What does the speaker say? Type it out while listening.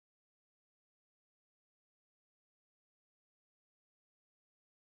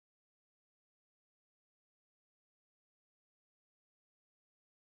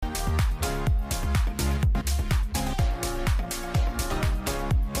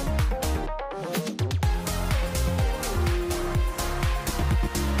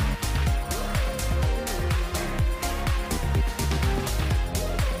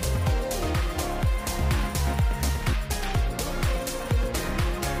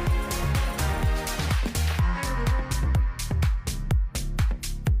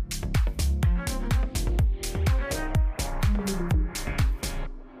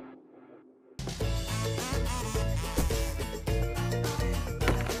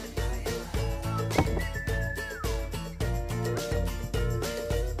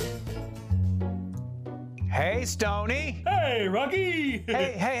Hey, Stoney. Hey, Rocky.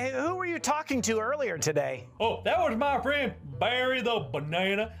 Hey, who were you talking to earlier today? Oh, that was my friend Barry the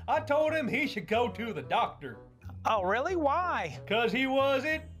Banana. I told him he should go to the doctor. Oh, really? Why? 'Cause he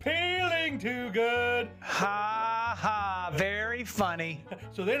wasn't peeling too good. Ha ha, very funny.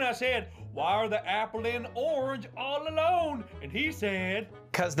 So then I said, why are the apple and orange all alone? And he said,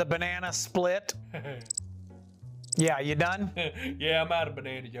 'Cause the banana split. Yeah, you done? yeah, I'm out of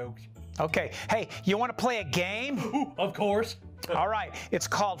banana jokes. Okay, hey, you want to play a game? Ooh, of course. All right, it's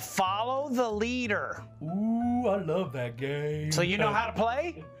called Follow the Leader. Ooh, I love that game. So you know how to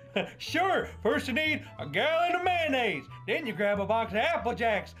play? Sure. First you need a gallon of mayonnaise. Then you grab a box of Apple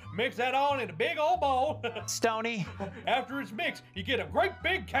Jacks. Mix that all in a big old bowl. Stoney. After it's mixed, you get a great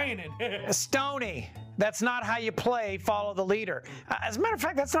big cannon. Stoney, that's not how you play Follow the Leader. As a matter of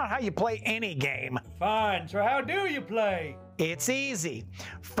fact, that's not how you play any game. Fine. So how do you play? It's easy.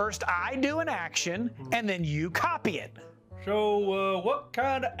 First I do an action, and then you copy it. So what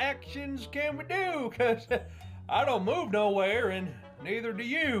kind of actions can we do? 'Cause I don't move nowhere, and neither do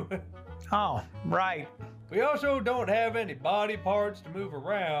you. Oh, right. We also don't have any body parts to move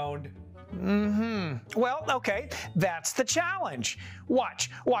around. Mm-hmm. Well, okay, that's the challenge.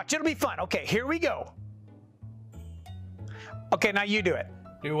 Watch, it'll be fun. Okay, here we go. Okay, now you do it.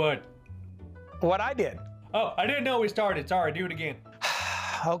 Do what? What I did. Oh, I didn't know we started. Sorry, do it again.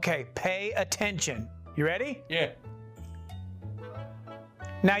 Okay, pay attention. You ready? Yeah.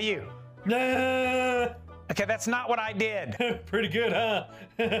 Now you. Nah. Okay, that's not what I did. Pretty good, huh?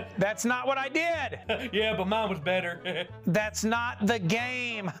 That's not what I did. Yeah, but mine was better. That's not the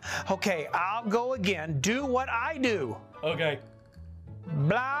game. Okay, I'll go again. Do what I do. Okay.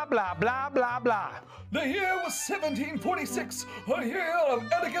 Blah, blah, blah, blah, blah. The year was 1746, a year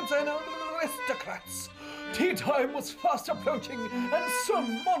of elegance and aristocrats. Tea time was fast approaching, and Sir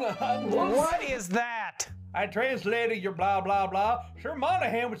Monaghan was... What is that? I translated your blah, blah, blah. Sir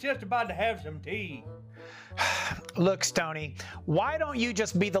Monaghan was just about to have some tea. Look, Stoney, why don't you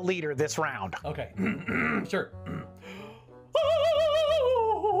just be the leader this round? Okay, sure.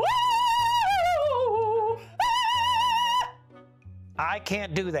 I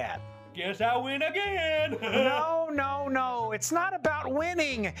can't do that. Guess I win again. No. It's not about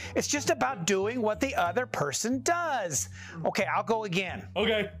winning. It's just about doing what the other person does. Okay, I'll go again.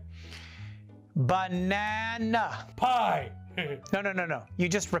 Okay. Banana. Pie. No. You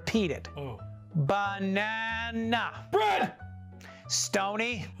just repeat it. Oh. Banana. Bread.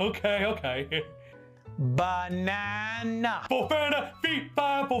 Stoney. Okay. Banana. Fofana, feet,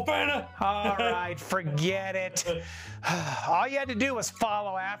 five, Fofana. All right, forget it. All you had to do was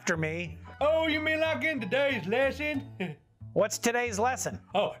follow after me. Oh, you mean like in today's lesson? What's today's lesson?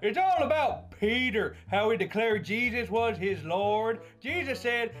 Oh, it's all about Peter, how he declared Jesus was his Lord. Jesus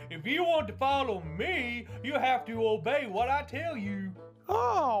said, if you want to follow me, you have to obey what I tell you.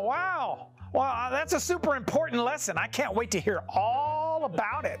 Oh, wow. Well, that's a super important lesson. I can't wait to hear all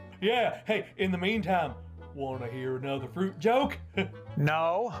about it. Yeah, hey, in the meantime, want to hear another fruit joke?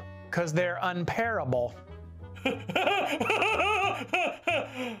 No, because they're unparable.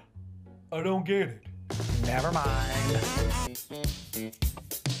 I don't get it. Never mind.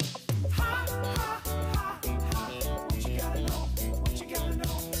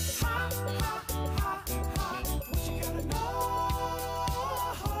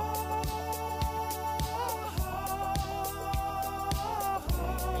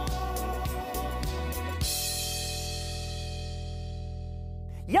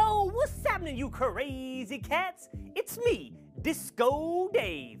 Yo, what's happening, you crazy cats? It's me, Disco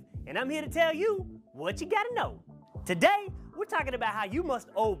Dave, and I'm here to tell you what you gotta know. Today, we're talking about how you must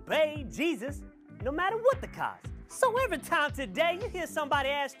obey Jesus no matter what the cost. So every time today you hear somebody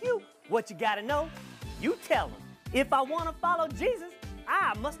ask you what you gotta know, you tell them, if I wanna follow Jesus,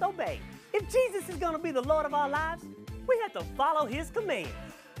 I must obey. If Jesus is gonna be the Lord of our lives, we have to follow his commands.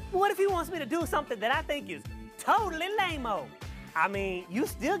 What if he wants me to do something that I think is totally lame-o? I mean, you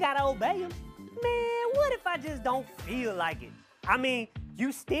still gotta obey him. Man, what if I just don't feel like it? I mean,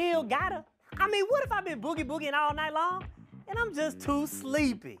 you still gotta. I mean, what if I've been boogie-boogieing all night long and I'm just too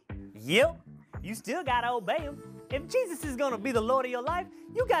sleepy? Yep, you still gotta obey him. If Jesus is gonna be the Lord of your life,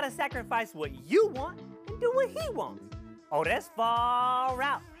 you gotta sacrifice what you want and do what he wants. Oh, that's far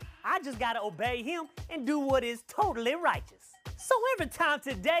out. I just gotta obey him and do what is totally righteous. So every time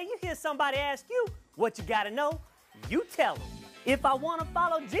today you hear somebody ask you what you gotta know, you tell them, if I wanna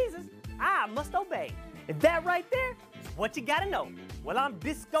follow Jesus, I must obey. And that right there is what you gotta know. Well, I'm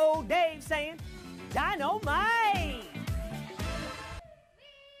Disco Dave saying, dynamite!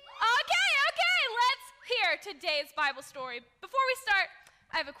 Okay, let's hear today's Bible story. Before we start,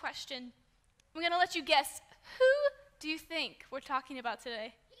 I have a question. I'm gonna let you guess Who do you think we're talking about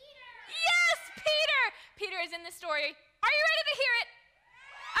today? Peter! Yes, Peter! Peter is in the story. Are you ready to hear it?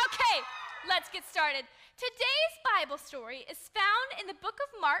 Okay, let's get started. Today's Bible story is found in the book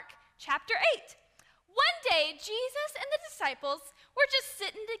of Mark, chapter 8. One day, Jesus and the disciples were just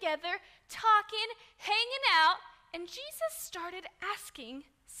sitting together, talking, hanging out, and Jesus started asking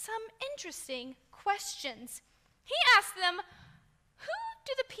some interesting questions. He asked them, "Who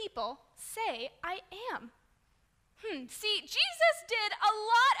do the people say I am?" See, Jesus did a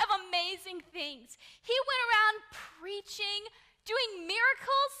lot of amazing things. He went around preaching, doing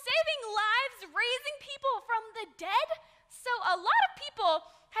miracles, saving lives, raising people from the dead. So a lot of people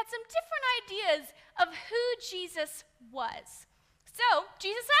had some different ideas of who Jesus was. So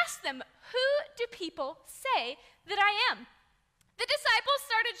Jesus asked them, "Who do people say that I am?" The disciples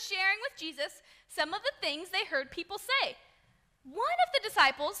started sharing with Jesus some of the things they heard people say. One of the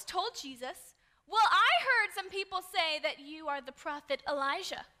disciples told Jesus, "Well, I heard some people say that you are the prophet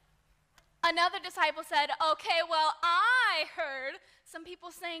Elijah." Another disciple said, "Okay, well, I heard some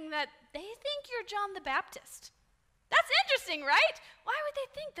people saying that they think you're John the Baptist." That's interesting, right? Why would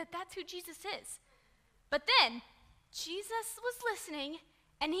they think that that's who Jesus is? But then Jesus was listening,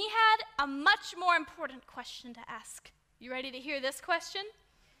 and he had a much more important question to ask. You ready to hear this question?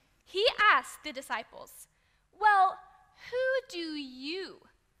 He asked the disciples, "Well, who do you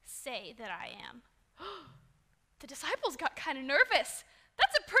say that I am?" The disciples got kind of nervous.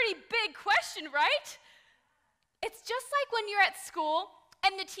 That's a pretty big question, right? It's just like when you're at school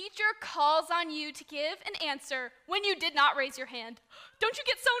and the teacher calls on you to give an answer when you did not raise your hand. Don't you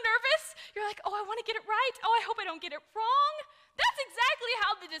get so nervous? You're like, "Oh, I want to get it right. Oh, I hope I don't get it wrong." That's exactly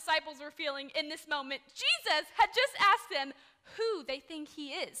how the disciples were feeling in this moment. Jesus had just asked them who they think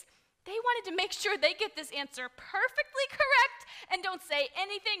he is. They wanted to make sure they get this answer perfectly correct and don't say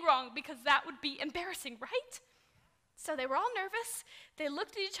anything wrong, because that would be embarrassing, right? So they were all nervous. They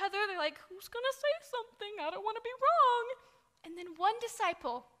looked at each other. They're like, "Who's going to say something? I don't want to be wrong." And then one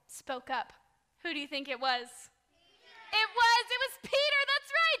disciple spoke up. Who do you think it was? Peter. It was Peter.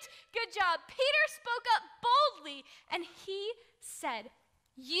 That's right. Good job. Peter spoke up boldly, and he said,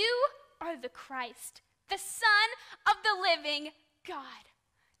 "You are the Christ, the Son of the living God."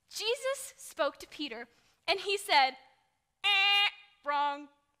 Jesus spoke to Peter, and he said, "Wrong."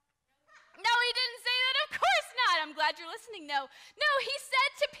 No, he didn't say that. Of course not. I'm glad you're listening. No, he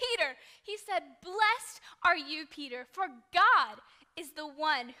said to Peter, he said, "Blessed are you, Peter, for God is the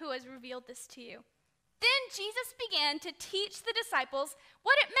one who has revealed this to you." Then Jesus began to teach the disciples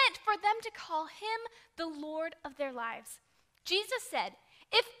what it meant for them to call him the Lord of their lives. Jesus said,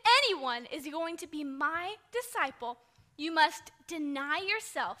 "If anyone is going to be my disciple, you must deny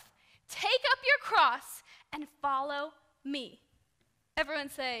yourself, take up your cross, and follow me." Everyone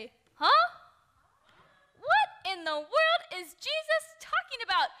say, "Huh? What in the world is Jesus talking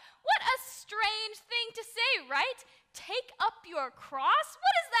about?" What a strange thing to say, right? Take up your cross?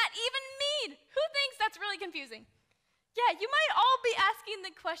 What does that even mean? Who thinks that's really confusing? Yeah, you might all be asking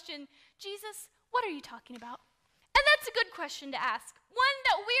the question, "Jesus, what are you talking about?" And that's a good question to ask, one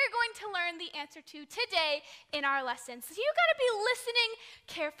that we're going to learn the answer to today in our lesson. So you've got to be listening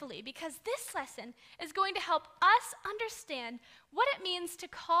carefully, because this lesson is going to help us understand what it means to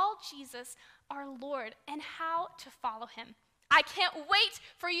call Jesus our Lord and how to follow him. I can't wait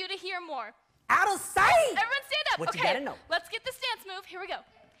for you to hear more. Out of sight! Everyone stand up. What Okay, you gotta know? let's get the stance move. Here we go.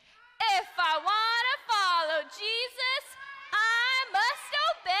 If I want to follow Jesus, I must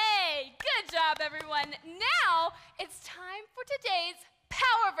obey. Good job, everyone. Now it's time for today's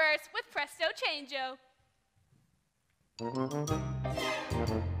Power Verse with Presto Changeo.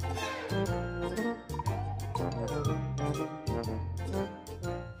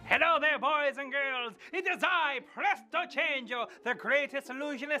 Hello there, boys and girls. It is I, Presto Changeo, the greatest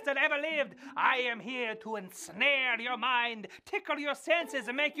illusionist that ever lived. I am here to ensnare your mind, tickle your senses,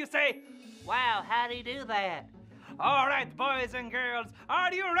 and make you say, "Wow, how do you do that?" All right, boys and girls,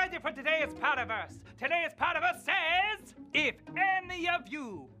 are you ready for today's Powerverse? Today's Powerverse says, "If any of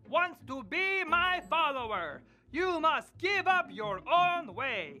you wants to be my follower, you must give up your own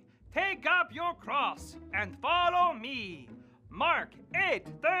way, take up your cross, and follow me." Mark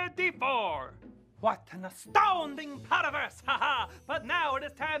 8:34. What an astounding Powerverse, haha! But now it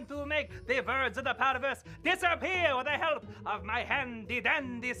is time to make the words of the Powerverse disappear with the help of my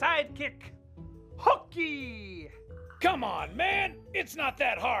handy-dandy sidekick, Hooky! Come on, man. It's not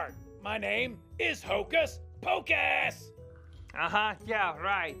that hard. My name is Hocus Pocus. Yeah,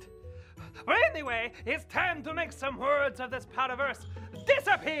 right. Well, anyway, it's time to make some words of this Powerverse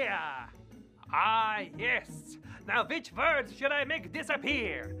disappear. Ah, yes. Now, which words should I make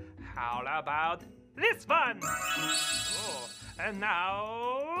disappear? How about this one. Oh, and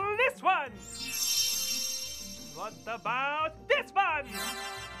now this one. What about this one?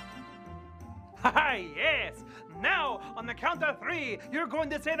 Haha, yes. Now, on the count of 3, you're going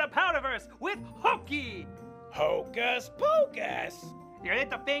to say the powder verse with hokey. Hocus pocus. Your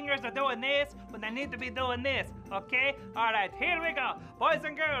little fingers are doing this when they need to be doing this, okay? All right, here we go. Boys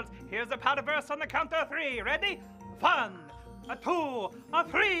and girls, here's the powder verse on the count of 3. Ready? 1, a 2, a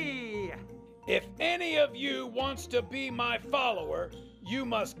 3. If any of you wants to be my follower, you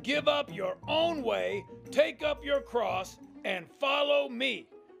must give up your own way, take up your cross, and follow me.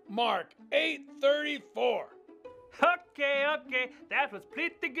 Mark 8:34. Okay, that was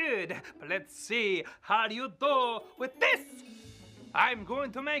pretty good. But let's see, how do you do with this? I'm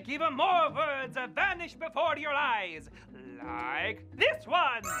going to make even more words vanish before your eyes. Like this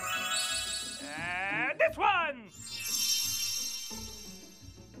one. And this one.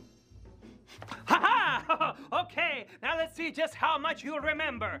 Ha-ha! Okay, now let's see just how much you'll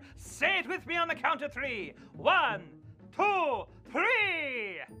remember. Say it with me on the count of 3. 1, 2,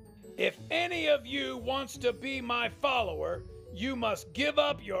 3. If any of you wants to be my follower, you must give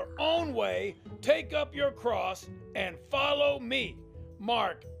up your own way, take up your cross, and follow me.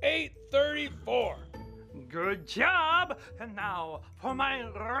 Mark 8:34. Good job! And now for my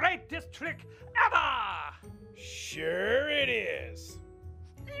greatest trick ever! Sure it is.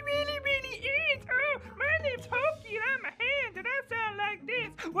 It really is! Oh, my name's Hokey and I'm a hand and I sound like this.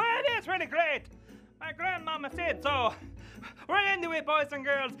 Well, that's really great. My grandmama said so. We're into it, boys and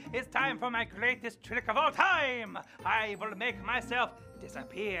girls. It's time for my greatest trick of all time. I will make myself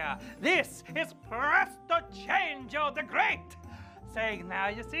disappear. This is Presto Changeo the Great. Saying, now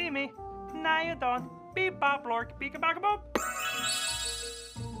you see me, now you don't. Beep bop lork, beak a boop.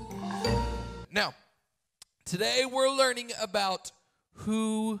 Now, today we're learning about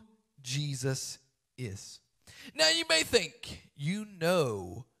who Jesus is. Now, you may think you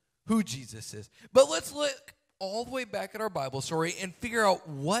know who Jesus is, but let's look all the way back at our Bible story and figure out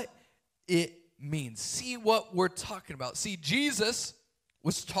what it means. See what we're talking about. See, Jesus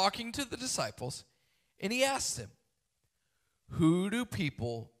was talking to the disciples, and he asked them, who do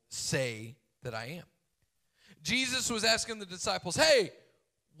people say that I am? Jesus was asking the disciples, hey,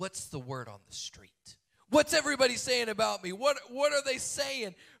 what's the word on the street? What's everybody saying about me? What are they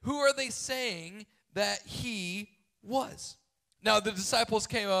saying? Who are they saying that he was? Now, the disciples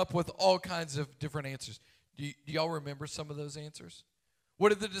came up with all kinds of different answers. Do y'all remember some of those answers? What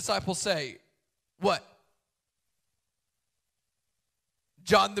did the disciples say? What?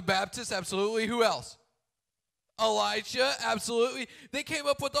 John the Baptist, absolutely. Who else? Elijah, absolutely. They came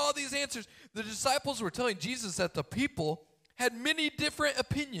up with all these answers. The disciples were telling Jesus that the people had many different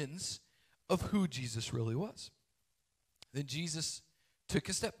opinions of who Jesus really was. Then Jesus took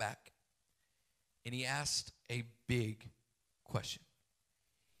a step back and he asked a big question.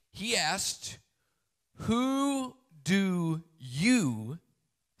 He asked, who do you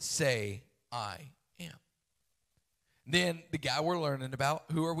say I am? Then the guy we're learning about,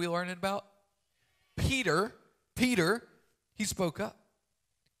 who are we learning about? Peter, he spoke up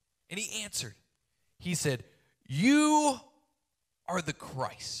and he answered. He said, you are the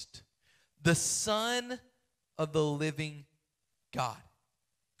Christ, the Son of the living God.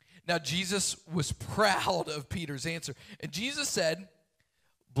 Now, Jesus was proud of Peter's answer. And Jesus said,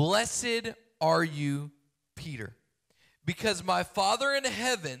 blessed are you, Peter, because my Father in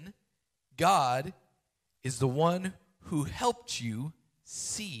heaven, God, is the one who helped you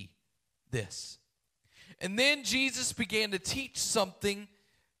see this. And then Jesus began to teach something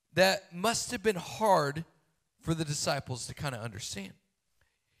that must have been hard for the disciples to kind of understand.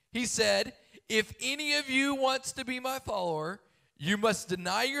 He said, if any of you wants to be my follower, you must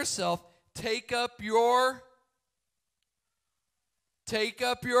deny yourself, take up your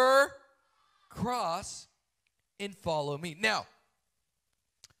cross and follow me. Now,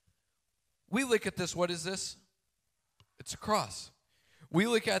 we look at this, what is this? It's a cross. We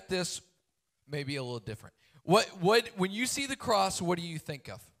look at this maybe a little different. When you see the cross, what do you think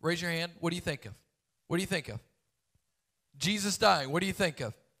of? Raise your hand. What do you think of? What do you think of? Jesus dying. What do you think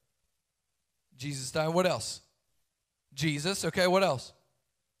of? Jesus dying. What else? Jesus. Okay, what else?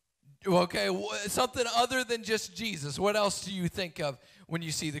 Okay, something other than just Jesus. What else do you think of when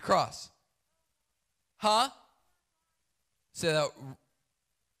you see the cross? Huh? Say that.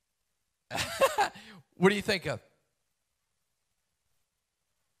 What do you think of?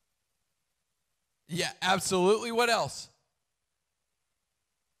 Yeah, absolutely. What else?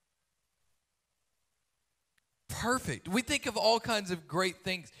 Perfect. We think of all kinds of great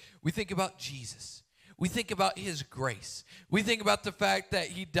things. We think about Jesus. we think about his grace. We think about the fact that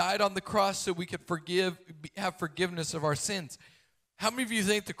he died on the cross so we could have forgiveness of our sins. How many of you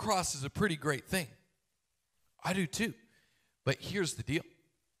think the cross is a pretty great thing? I do too. But here's the deal.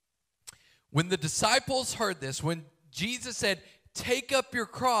 When the disciples heard this, when Jesus said, take up your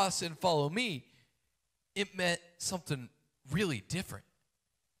cross and follow me, it meant something really different.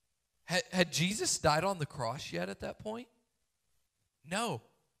 Had Jesus died on the cross yet at that point? No.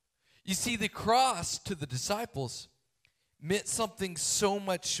 You see, the cross to the disciples meant something so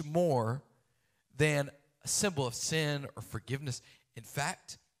much more than a symbol of sin or forgiveness. In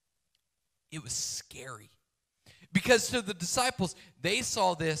fact, it was scary. Because to the disciples, they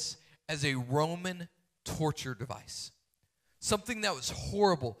saw this as a Roman torture device. Something that was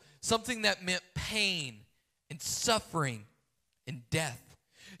horrible. Something that meant pain and suffering and death.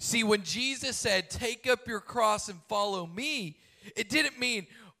 See, when Jesus said, take up your cross and follow me, it didn't mean,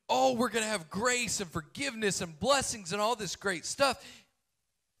 oh, we're going to have grace and forgiveness and blessings and all this great stuff.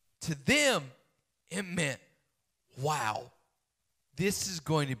 To them, it meant, wow, this is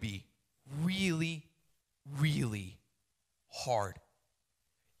going to be really, really hard.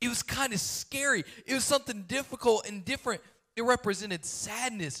 It was kind of scary. It was something difficult and different. It represented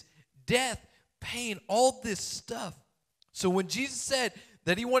sadness, death, pain, all this stuff. So when Jesus said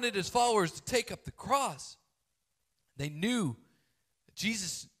that he wanted his followers to take up the cross, they knew that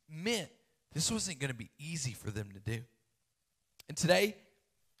Jesus meant this wasn't going to be easy for them to do. And today,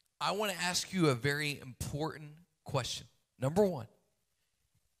 I want to ask you a very important question. Number one,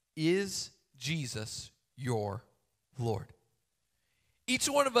 is Jesus your Lord? Each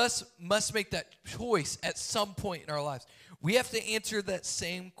one of us must make that choice at some point in our lives. We have to answer that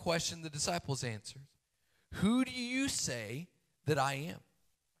same question the disciples answered. Who do you say that I am?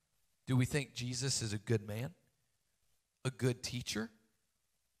 Do we think Jesus is a good man, a good teacher,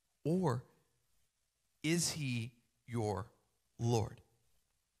 or is he your Lord?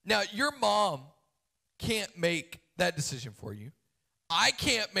 Now, your mom can't make that decision for you. I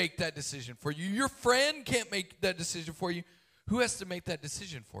can't make that decision for you. Your friend can't make that decision for you. Who has to make that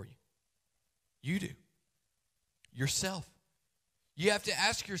decision for you? You do. Yourself. You have to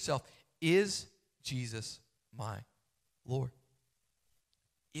ask yourself, is Jesus my Lord?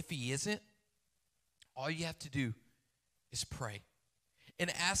 If he isn't, all you have to do is pray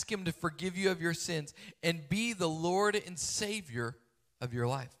and ask him to forgive you of your sins and be the Lord and Savior of your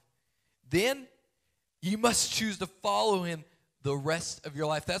life. Then you must choose to follow him the rest of your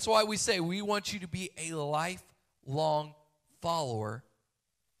life. That's why we say we want you to be a lifelong follower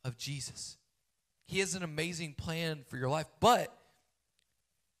of Jesus. He has an amazing plan for your life, but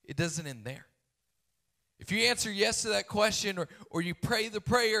it doesn't end there. If you answer yes to that question or you pray the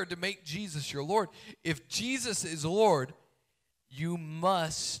prayer to make Jesus your Lord, if Jesus is Lord, you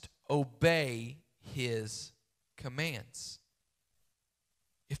must obey his commands.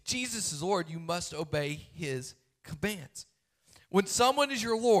 If Jesus is Lord, you must obey his commands. When someone is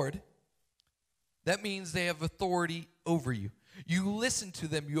your Lord, that means they have authority over you. You listen to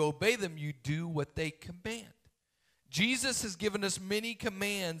them, you obey them, you do what they command. Jesus has given us many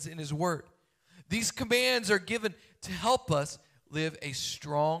commands in his word. These commands are given to help us live a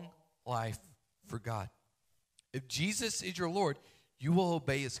strong life for God. If Jesus is your Lord, you will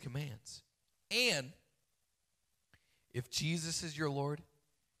obey his commands. And if Jesus is your Lord,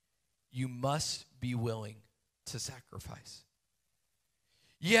 you must be willing to sacrifice.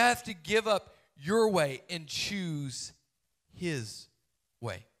 You have to give up your way and choose his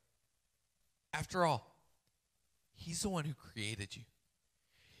way. After all, he's the one who created you.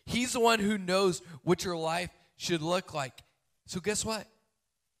 He's the one who knows what your life should look like. So guess what?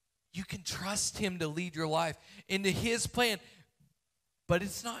 You can trust him to lead your life into his plan. But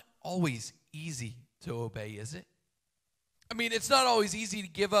it's not always easy to obey, is it? I mean, it's not always easy to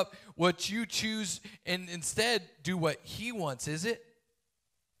give up what you choose and instead do what he wants, is it?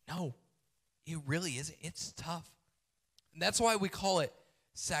 No, it really isn't. It's tough. And that's why we call it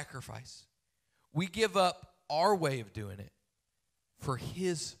sacrifice. We give up our way of doing it for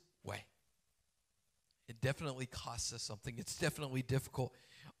his way. It definitely costs us something. It's definitely difficult.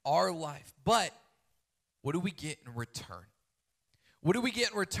 Our life. But what do we get in return? What do we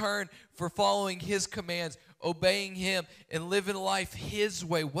get in return for following his commands, obeying him, and living life his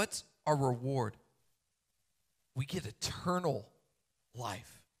way? What's our reward? We get eternal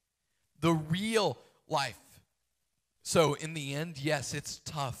life. The real life. So in the end, yes, it's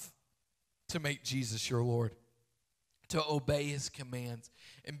tough to make Jesus your Lord, to obey his commands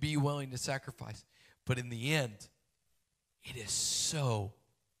and be willing to sacrifice. But in the end, it is so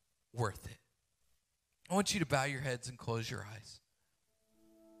worth it. I want you to bow your heads and close your eyes.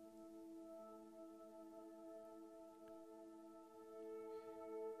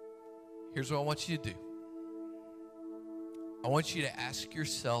 here's what I want you to do. I want you to ask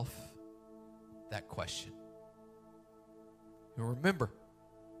yourself that question. And remember,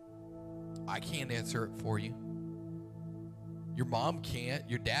 I can't answer it for you. Your mom can't.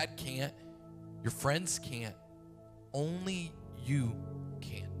 Your dad can't. Your friends can't. Only you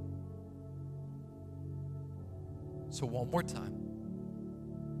can. So one more time.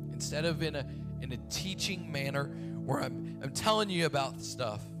 Instead of in a teaching manner where I'm telling you about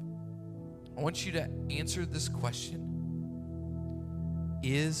stuff, I want you to answer this question.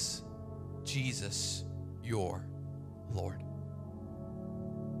 Is Jesus your Lord?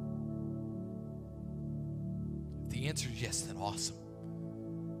 If the answer is yes, then awesome.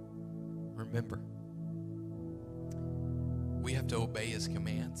 Remember, we have to obey his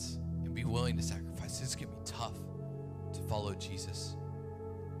commands and be willing to sacrifice. It's going to be tough to follow Jesus.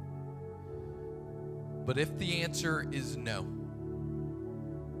 But if the answer is no,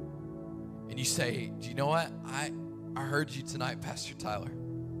 and you say, do you know what? I heard you tonight, Pastor Tyler.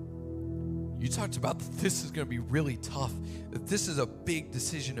 You talked about that this is going to be really tough, that this is a big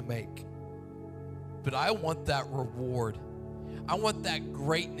decision to make. But I want that reward. I want that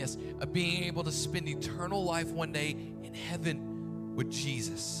greatness of being able to spend eternal life one day in heaven with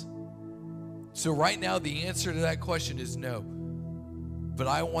Jesus. So right now, the answer to that question is no. But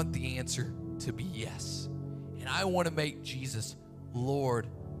I want the answer to be yes. And I want to make Jesus Lord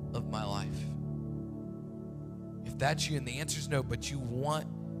of my life. If that's you and the answer is no, but you want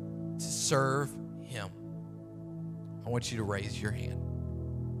to serve him, I want you to raise your hand.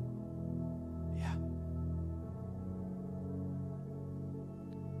 Yeah.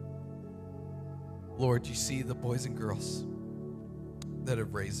 Lord, you see the boys and girls that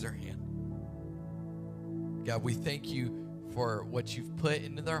have raised their hand. God, we thank you for what you've put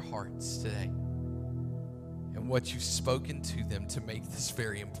into their hearts today and what you've spoken to them to make this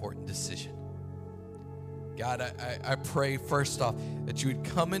very important decision. God, I pray first off that you would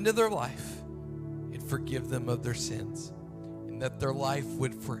come into their life and forgive them of their sins, and that their life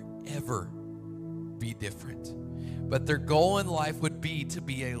would forever be different. But their goal in life would be to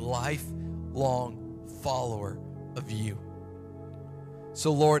be a lifelong follower of you.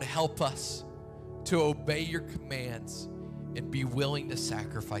 So Lord, help us to obey your commands and be willing to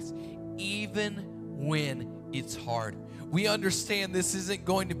sacrifice, even when it's hard. We understand this isn't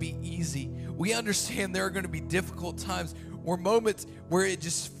going to be easy. We understand there are going to be difficult times or moments where it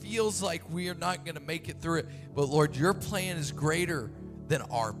just feels like we are not going to make it through it. But Lord, your plan is greater than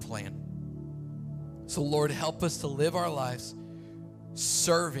our plan. So Lord, help us to live our lives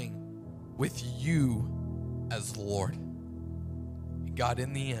serving with you as Lord. And God,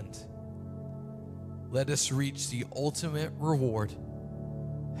 in the end, let us reach the ultimate reward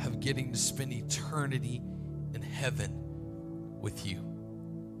of getting to spend eternity in heaven with you.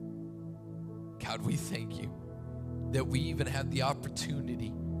 God, we thank you that we even had the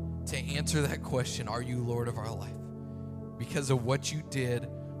opportunity to answer that question, are you Lord of our life? Because of what you did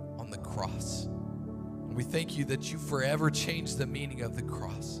on the cross. And we thank you that you forever changed the meaning of the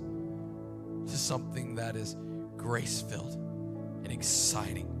cross to something that is grace-filled and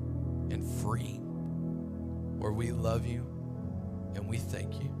exciting and freeing. Lord, we love you and we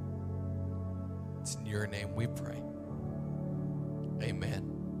thank you. It's in your name we pray.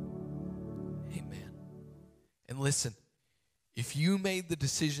 Amen. Amen. And listen, if you made the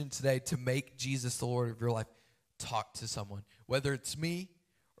decision today to make Jesus the Lord of your life, talk to someone. Whether it's me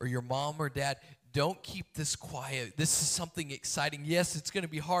or your mom or dad, don't keep this quiet. This is something exciting. Yes, it's going to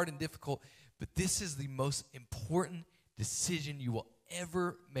be hard and difficult, but this is the most important decision you will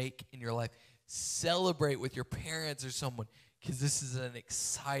ever make in your life. Celebrate with your parents or someone, because this is an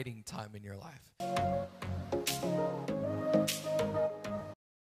exciting time in your life.